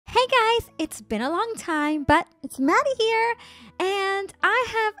guys, it's been a long time, but it's Maddie here, and I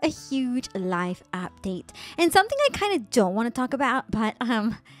have a huge life update and something I kind of don't want to talk about, but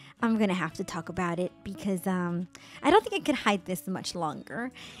I'm gonna have to talk about it because I don't think I can hide this much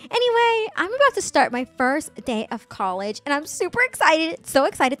longer. Anyway, I'm about to start my first day of college, and I'm super excited, so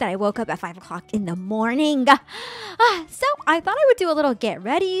excited that I woke up at 5 o'clock in the morning. So I thought I would do a little get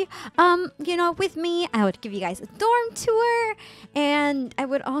ready. With me, I would give you guys a dorm tour, and I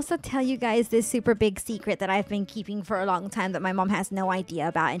would also tell you guys this super big secret that I've been keeping for a long time that my mom has no idea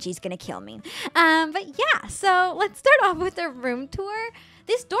about, and she's gonna kill me. But yeah, so let's start off with the room tour.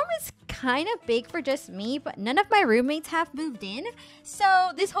 This dorm is kind of big for just me, but none of my roommates have moved in,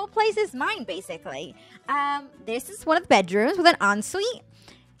 so this whole place is mine, basically. This is one of the bedrooms with an ensuite,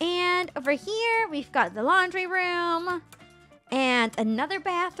 and over here we've got the laundry room and another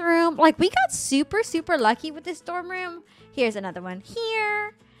bathroom. Like, we got super lucky with this dorm room. Here's another one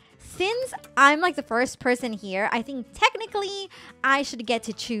here. Since I'm like the first person here, I think technically I should get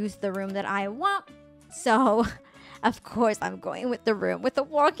to choose the room that I want, so of course, I'm going with the room with the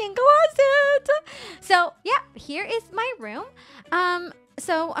walk-in closet. So, yeah, here is my room. I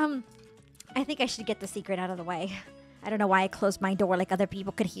think I should get the secret out of the way. I don't know why I closed my door like other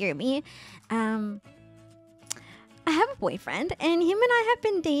people could hear me. I have a boyfriend, and him and I have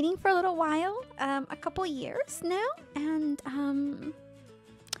been dating for a little while, a couple years now, and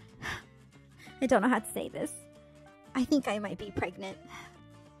I don't know how to say this. I think I might be pregnant.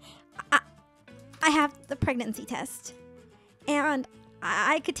 I have the pregnancy test, and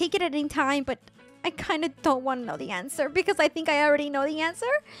I could take it at any time, but I kind of don't want to know the answer because I think I already know the answer.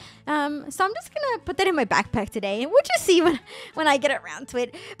 So I'm just going to put that in my backpack today, and we'll just see when I get around to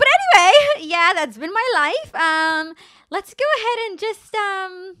it. But anyway, yeah, that's been my life. Let's go ahead and just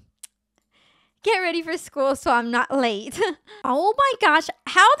get ready for school so I'm not late. Oh my gosh,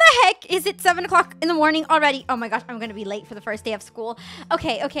 how the heck is it 7 o'clock in the morning already? Oh my gosh, I'm gonna be late for the first day of school.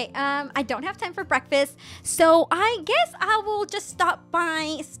 Okay, I don't have time for breakfast, so I guess I will just stop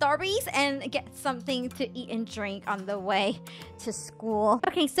by Starbucks and get something to eat and drink on the way to school.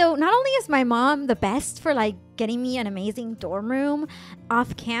 Okay, so not only is my mom the best for like getting me an amazing dorm room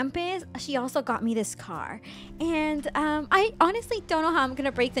off campus, she also got me this car, and I honestly don't know how I'm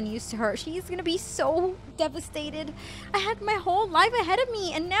gonna break the news to her. She's gonna be so devastated. I had my whole life ahead of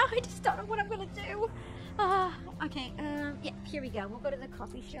me, and now I just don't know what I'm gonna do. Yeah, here we go. We'll go to the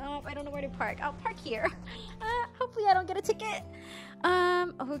coffee shop. I don't know where to park. I'll park here. Hopefully I don't get a ticket.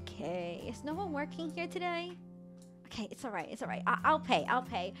 Okay, is no one working here today? Okay, it's all right. It's all right. I'll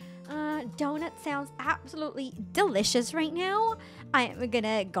pay. Donut sounds absolutely delicious right now. I am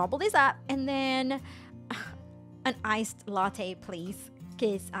gonna gobble this up, and then an iced latte, please,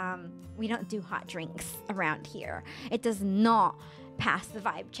 because we don't do hot drinks around here. It does not pass the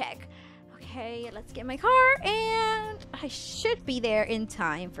vibe check. Okay, let's get my car, and I should be there in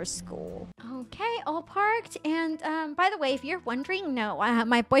time for school. Okay, all parked, and by the way, if you're wondering, no,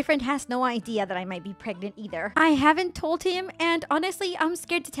 my boyfriend has no idea that I might be pregnant either. I haven't told him, and honestly, I'm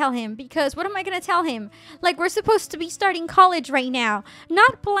scared to tell him, because what am I gonna tell him? Like, we're supposed to be starting college right now,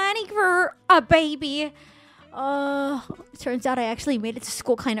 not planning for a baby. Turns out I actually made it to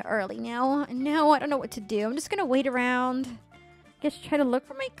school kind of early now. No, I don't know what to do. I'm just gonna wait around. Guess try to look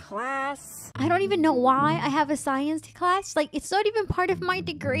for my class. I don't even know why I have a science class. Like, it's not even part of my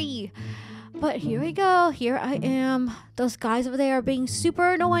degree. But here we go. Here I am. Those guys over there are being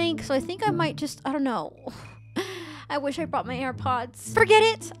super annoying, so I think I might just, I don't know. I wish I brought my AirPods. Forget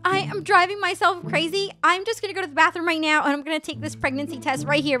it. I am driving myself crazy. I'm just gonna go to the bathroom right now, and I'm gonna take this pregnancy test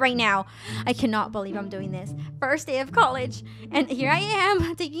right here, right now. I cannot believe I'm doing this. First day of college, and here I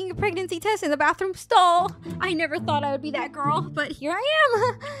am taking a pregnancy test in the bathroom stall. I never thought I would be that girl, but here I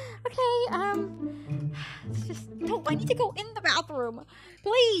am. Okay, I need to go in the bathroom.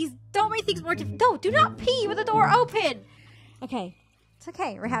 Please, don't make things more difficult. No, do not pee with the door open. Okay, it's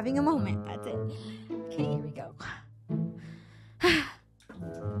okay. We're having a moment. That's it. Okay, here we go. All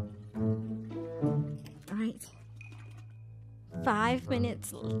right, 5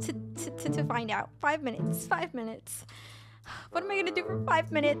 minutes to find out. 5 minutes. What am I gonna do for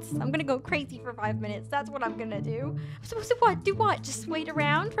 5 minutes? I'm gonna go crazy for 5 minutes. That's what I'm gonna do. I'm supposed to what? Do what? Just wait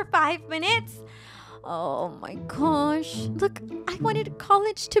around for 5 minutes? Oh my gosh. Look, I wanted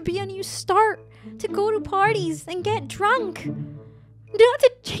college to be a new start, to go to parties and get drunk, not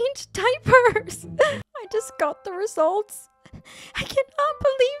to change diapers. I just got the results. I cannot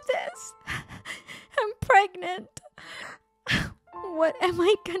believe this. I'm pregnant. What am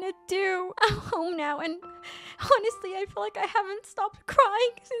I gonna do? I'm home now, and honestly, I feel like I haven't stopped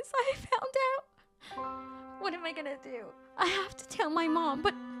crying since I found out. What am I gonna do? I have to tell my mom,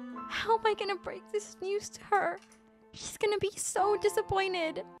 but How am I gonna break this news to her? She's gonna be so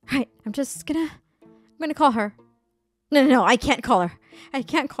disappointed. Right, I'm gonna call her. No, I can't call her. I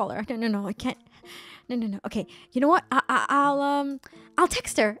can't call her. No, I can't. No. Okay, you know what? I'll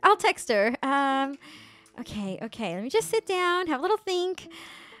text her. Okay. Let me just sit down, have a little think.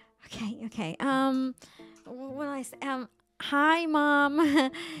 Okay. What do I say? Hi,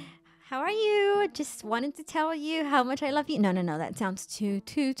 Mom. How are you? Just wanted to tell you how much I love you. No. That sounds too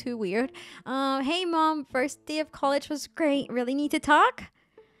weird. Hey, Mom. First day of college was great. Really need to talk?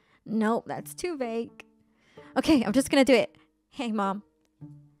 Nope, that's too vague. Okay, I'm just gonna do it. Hey, Mom.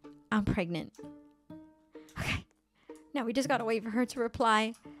 I'm pregnant. Okay. Now we just gotta wait for her to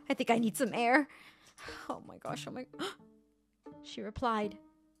reply. I think I need some air. Oh my gosh. She replied.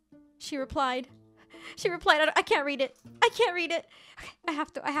 I can't read it. Okay, I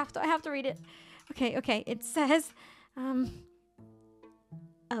have to read it. Okay. It says,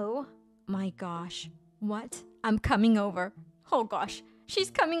 oh my gosh. What? I'm coming over. Oh gosh. She's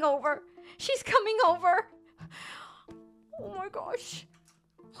coming over. Oh my gosh.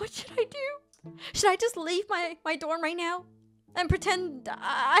 What should I do? Should I just leave my dorm right now and pretend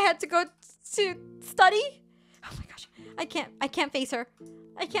I had to go to study? Oh my gosh. I can't face her.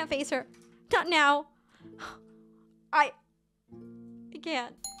 Not now. I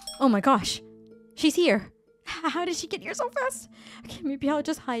can't. Oh my gosh. She's here. How did she get here so fast? Okay, maybe I'll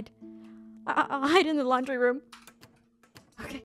just hide. I'll hide in the laundry room.